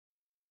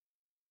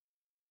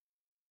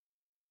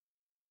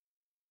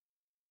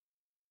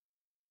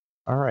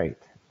All right,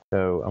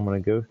 so I'm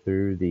going to go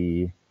through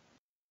the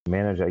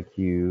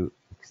ManageIQ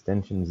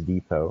extensions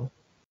depot.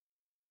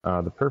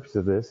 The purpose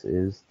of this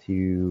is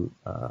to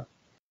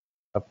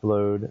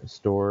upload,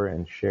 store,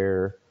 and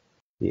share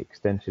the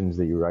extensions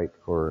that you write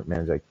for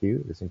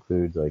ManageIQ. This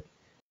includes like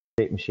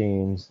state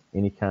machines,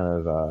 any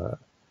kind of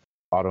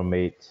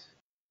automate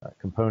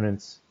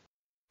components,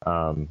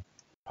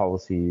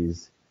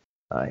 policies,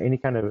 any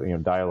kind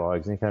of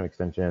dialogues, any kind of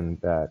extension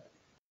that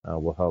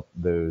will help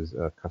those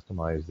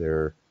customize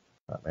their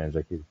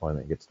ManageIQ deployment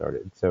and get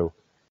started. So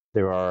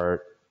there are a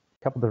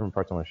couple different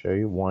parts I want to show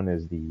you. One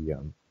is the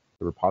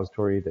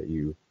repository that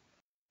you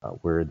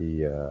where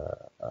the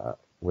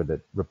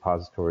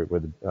repository where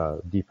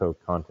the depot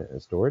content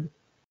is stored,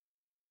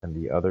 and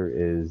the other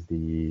is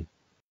the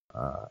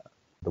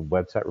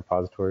website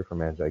repository for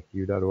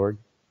ManageIQ.org.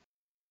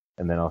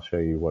 And then I'll show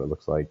you what it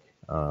looks like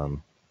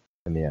in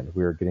the end.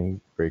 We're getting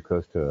very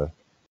close to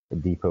a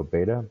depot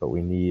beta, but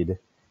we need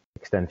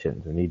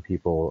extensions. We need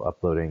people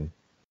uploading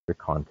their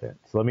content.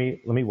 So let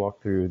me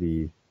walk through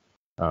the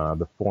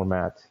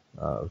format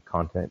of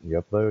content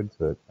you upload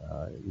so that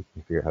you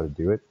can figure out how to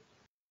do it.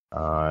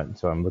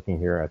 So I'm looking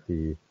here at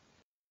the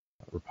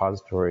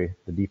repository,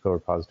 the depot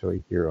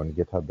repository here on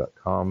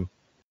github.com.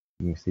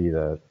 You can see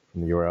from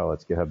the URL,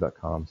 it's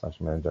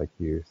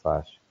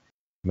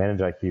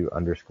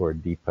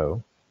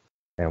github.com/ManageIQ_depot.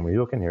 And when you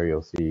look in here,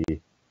 you'll see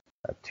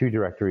two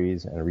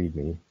directories and a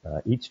README.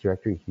 Each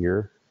directory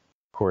here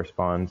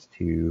corresponds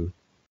to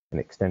an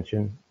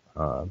extension,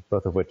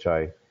 both of which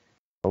I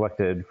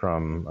selected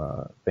from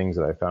things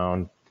that I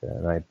found,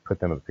 and I put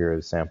them up here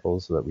as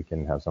samples so that we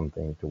can have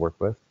something to work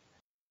with.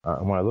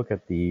 And when I look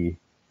at the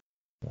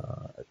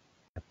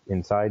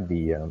inside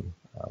the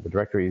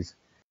directories,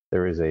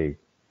 there is a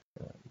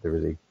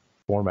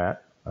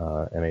format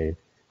and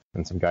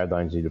some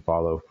guidelines you need to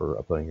follow for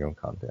uploading your own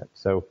content.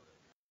 So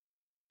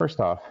first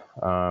off,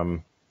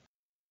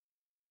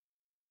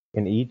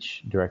 in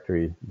each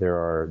directory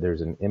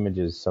there's an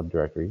images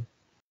subdirectory.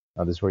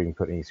 This is where you can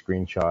put any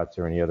screenshots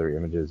or any other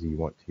images you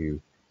want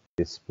to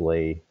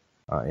display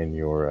in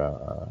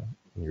your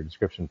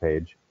description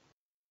page,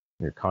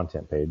 in your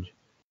content page.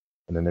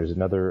 And then there's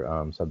another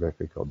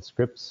subdirectory called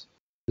scripts.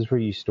 This is where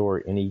you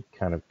store any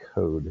kind of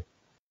code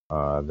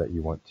that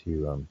you want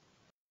people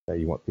to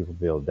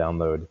be able to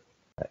download,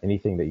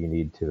 anything that you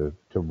need to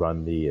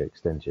run the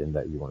extension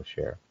that you want to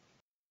share.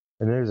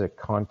 And there's a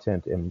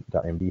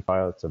content.md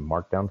file. It's a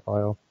markdown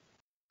file.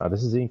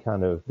 This is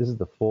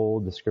the full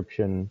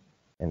description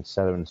and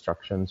set of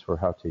instructions for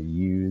how to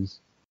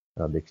use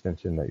the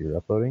extension that you're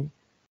uploading.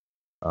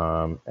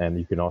 And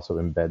you can also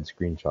embed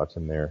screenshots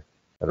in there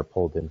that are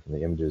pulled in from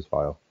the images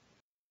file.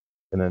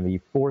 And then the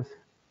fourth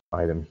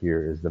item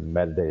here is the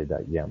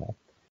metadata.yaml.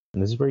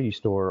 And this is where you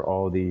store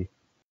all the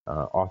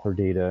author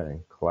data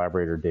and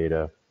collaborator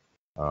data,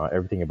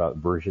 everything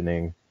about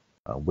versioning,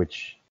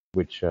 which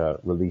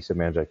release of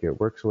ManageIQ it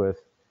works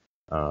with,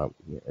 a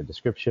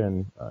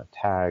description,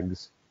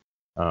 tags,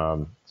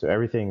 so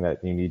everything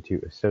that you need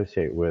to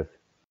associate with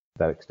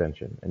that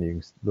extension. And you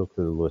can look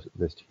through the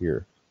list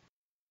here.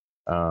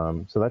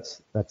 So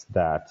that's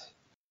that.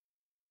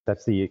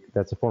 That's the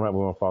format we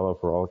want to follow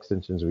for all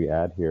extensions we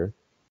add here.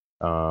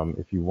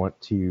 If you want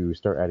to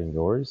start adding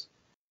yours,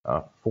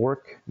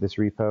 fork this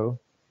repo,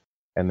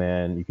 and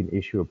then you can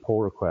issue a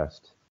pull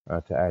request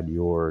to add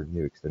your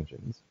new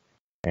extensions.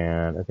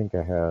 And I think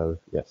I have,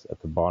 yes,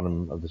 at the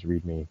bottom of this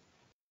README,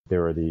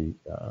 there are the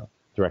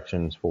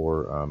directions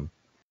for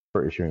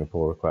issuing a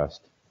pull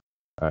request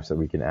so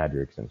we can add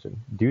your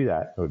extension. Do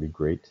that, that would be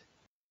great.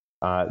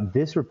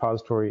 This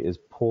repository is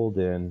pulled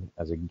in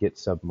as a Git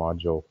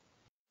submodule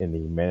in the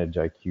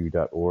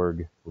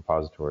ManageIQ.org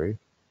repository,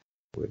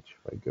 which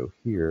if I go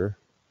here,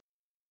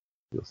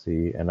 you'll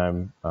see,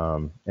 and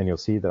you'll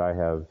see that I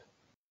have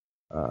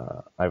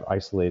I've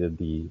isolated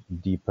the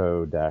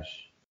depot-WIP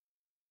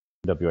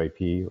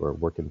or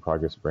work in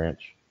progress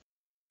branch,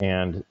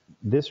 and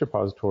this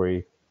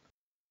repository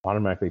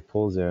automatically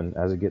pulls in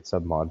as a Git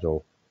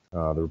submodule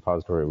the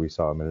repository we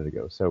saw a minute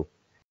ago. So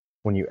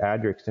when you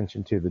add your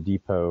extension to the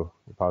depot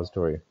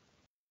repository,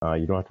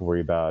 you don't have to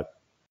worry about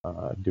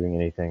doing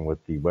anything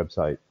with the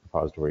website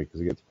repository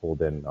because it gets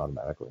pulled in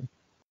automatically.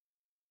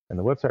 And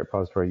the website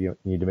repository, you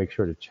need to make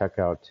sure to check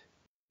out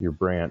your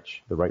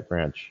branch, the right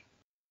branch,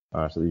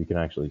 so that you can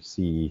actually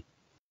see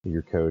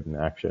your code in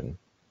action,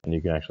 and you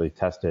can actually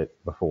test it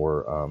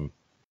before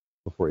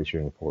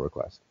issuing a pull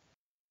request.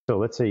 So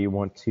let's say you've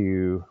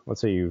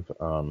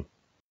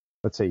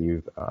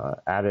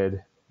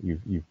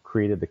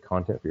created the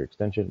content for your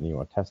extension and you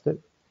want to test it.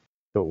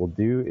 So what we'll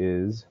do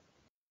is,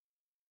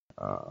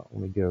 let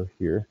me go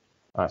here.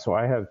 So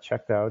I have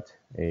checked out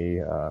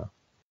a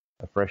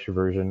fresh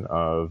version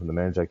of the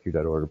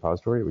ManageIQ.org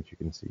repository, which you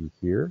can see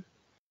here.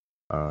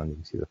 And you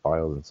can see the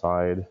files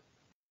inside.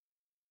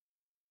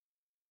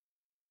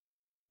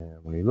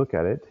 And when you look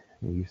at it,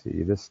 you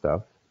see this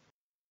stuff.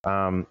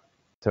 So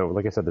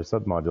like I said, there's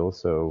submodules.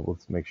 So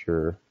let's make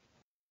sure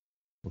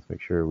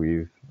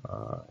we've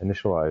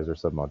initialized our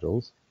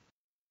submodules.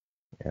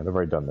 And I've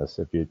already done this.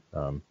 If you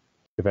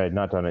if I had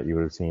not done it, you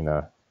would have seen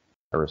a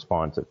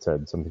response that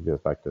said something to the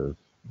effect of,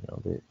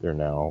 they're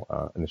now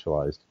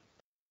initialized.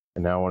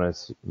 And now I want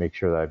to make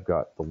sure that I've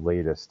got the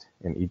latest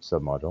in each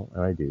submodule,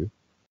 and I do.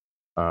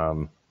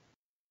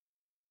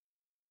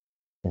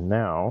 And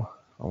now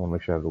I want to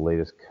make sure I have the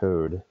latest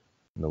code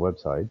in the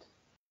website.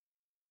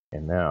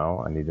 And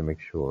now I need to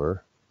make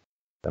sure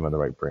I'm in the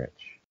right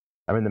branch.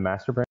 I'm in the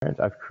master branch.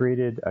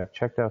 I've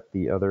checked out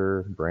the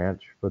other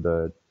branch for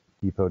the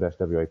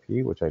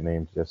depot-WIP, which I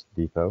named just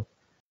depot.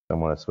 So I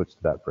want to switch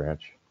to that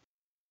branch.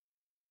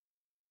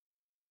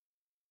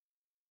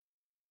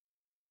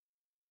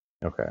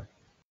 Okay.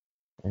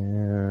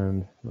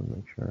 And let me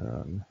make sure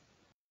I'm...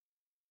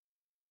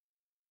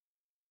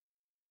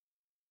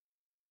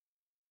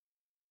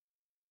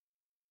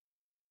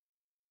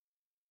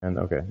 And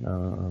okay,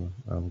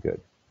 I'm good.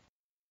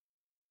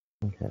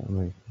 Okay,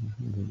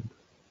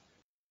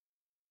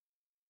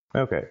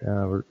 okay,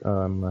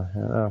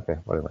 okay,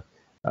 whatever.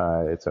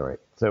 It's all right.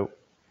 So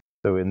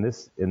in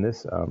this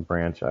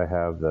branch, I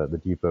have the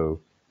depot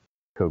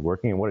code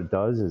working, and what it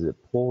does is it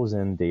pulls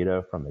in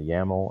data from the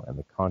YAML and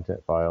the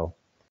content file,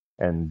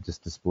 and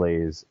just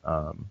displays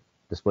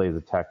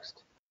the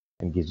text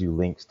and gives you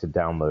links to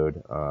download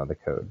the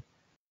code.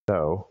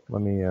 So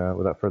let me,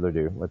 without further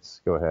ado,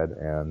 let's go ahead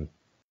and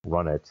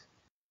run it.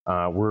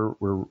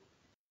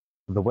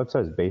 The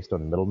website is based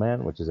on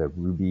Middleman, which is a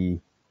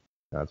Ruby,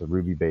 it's a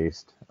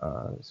Ruby-based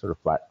sort of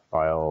flat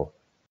file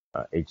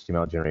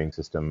HTML generating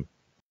system,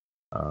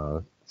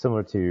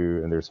 similar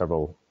to, and there's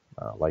several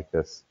like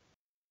this.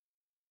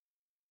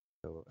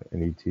 So I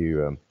need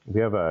to, we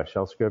have a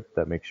shell script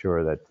that makes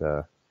sure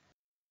that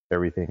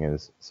everything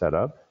is set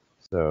up.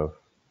 So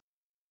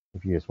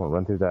if you just want to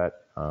run through that,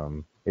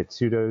 it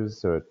sudos,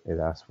 so it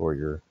asks for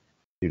your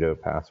sudo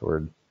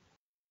password.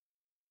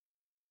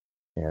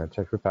 And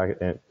check for packet,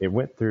 and it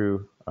went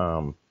through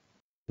to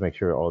make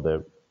sure all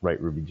the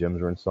right Ruby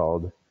gems are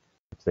installed,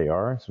 which they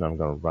are. So now I'm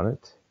going to run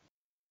it.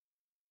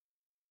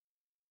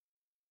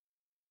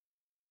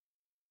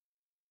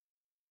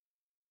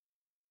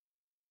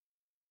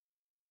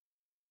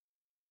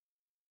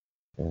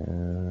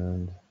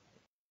 And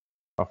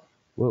oh,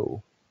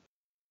 whoa!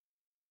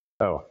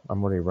 Oh,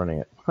 I'm already running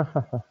it.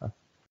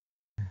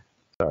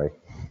 Sorry.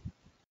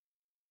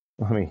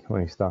 Let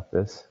me stop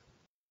this.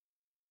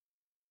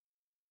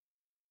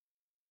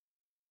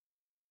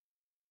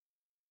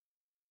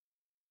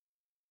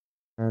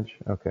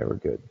 Okay, we're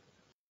good.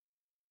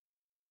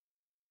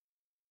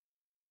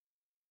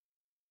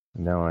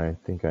 Now I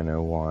think I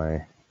know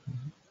why.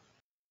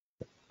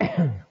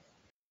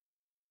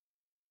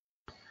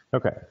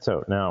 Okay,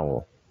 so now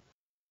we'll.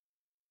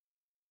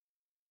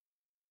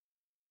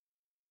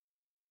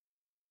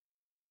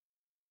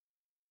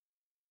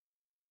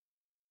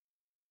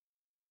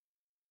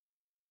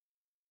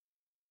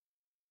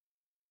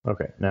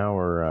 Okay, now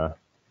we're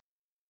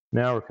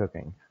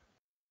cooking.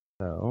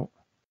 So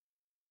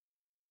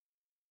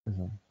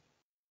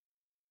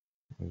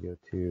we go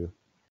to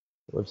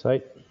the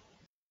website.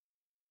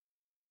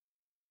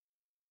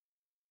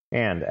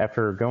 And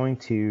after going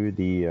to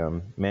the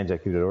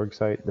ManageIQ.org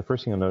site, the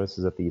first thing you'll notice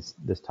is that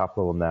this top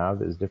level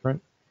nav is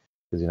different,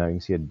 because now you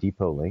can see a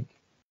depot link.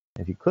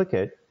 If you click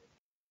it,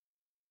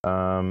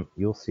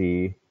 you'll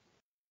see,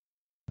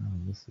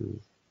 this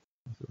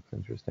looks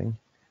interesting.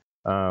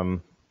 I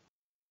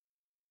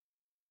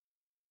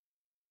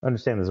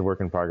understand this is a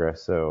work in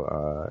progress,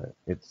 so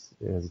it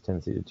has a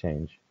tendency to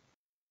change.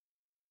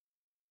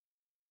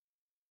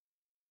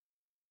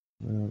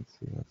 Let's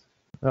see.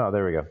 Oh,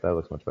 there we go. That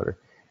looks much better.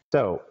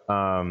 So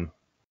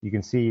you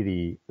can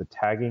see the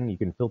tagging. You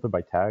can filter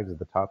by tags at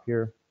the top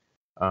here.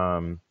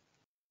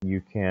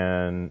 You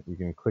can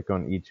click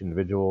on each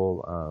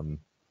individual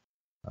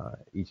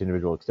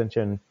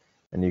extension,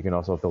 and you can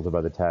also filter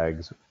by the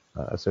tags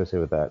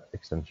associated with that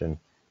extension.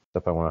 So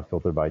if I want to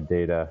filter by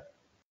data,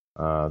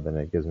 then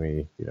it gives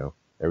me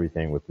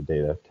everything with the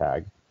data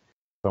tag.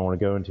 If I want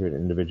to go into an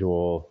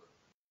individual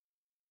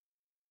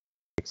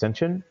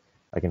extension,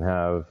 I can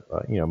have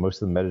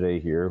most of the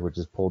metadata here, which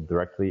is pulled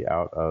directly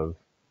out of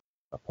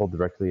the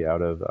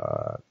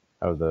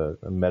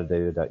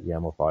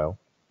metadata.yaml file,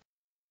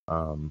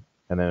 and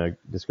then a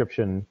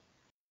description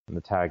and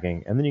the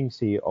tagging, and then you can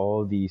see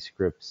all the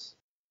scripts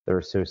that are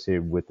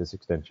associated with this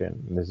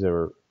extension. And these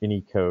are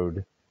any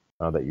code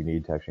that you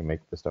need to actually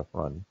make the stuff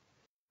run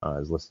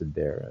is listed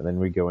there. And then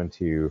we go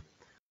into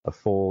a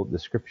full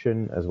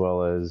description as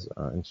well as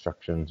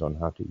instructions on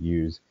how to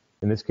use,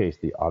 in this case,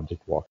 the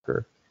object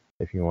walker,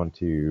 if you want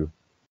to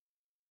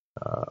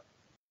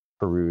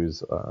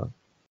peruse or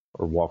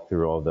walk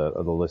through all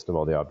the list of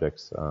all the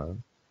objects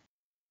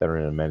that are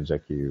in a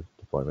ManageIQ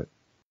deployment.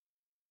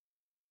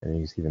 And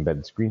you can see the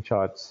embedded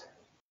screenshots,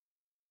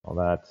 all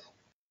that.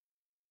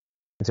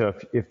 And so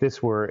if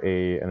this were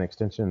an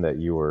extension that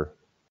you were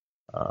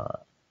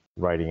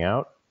writing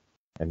out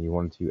and you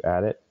wanted to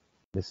add it,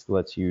 this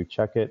lets you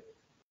check it,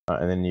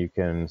 and then you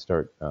can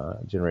start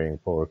generating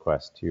pull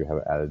requests to have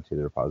it added to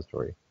the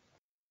repository.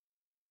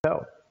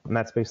 So, and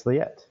that's basically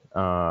it.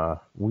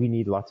 We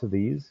need lots of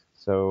these,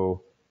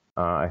 so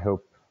I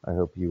hope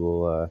you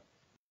will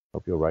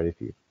Hope you'll write a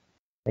few.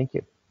 Thank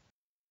you.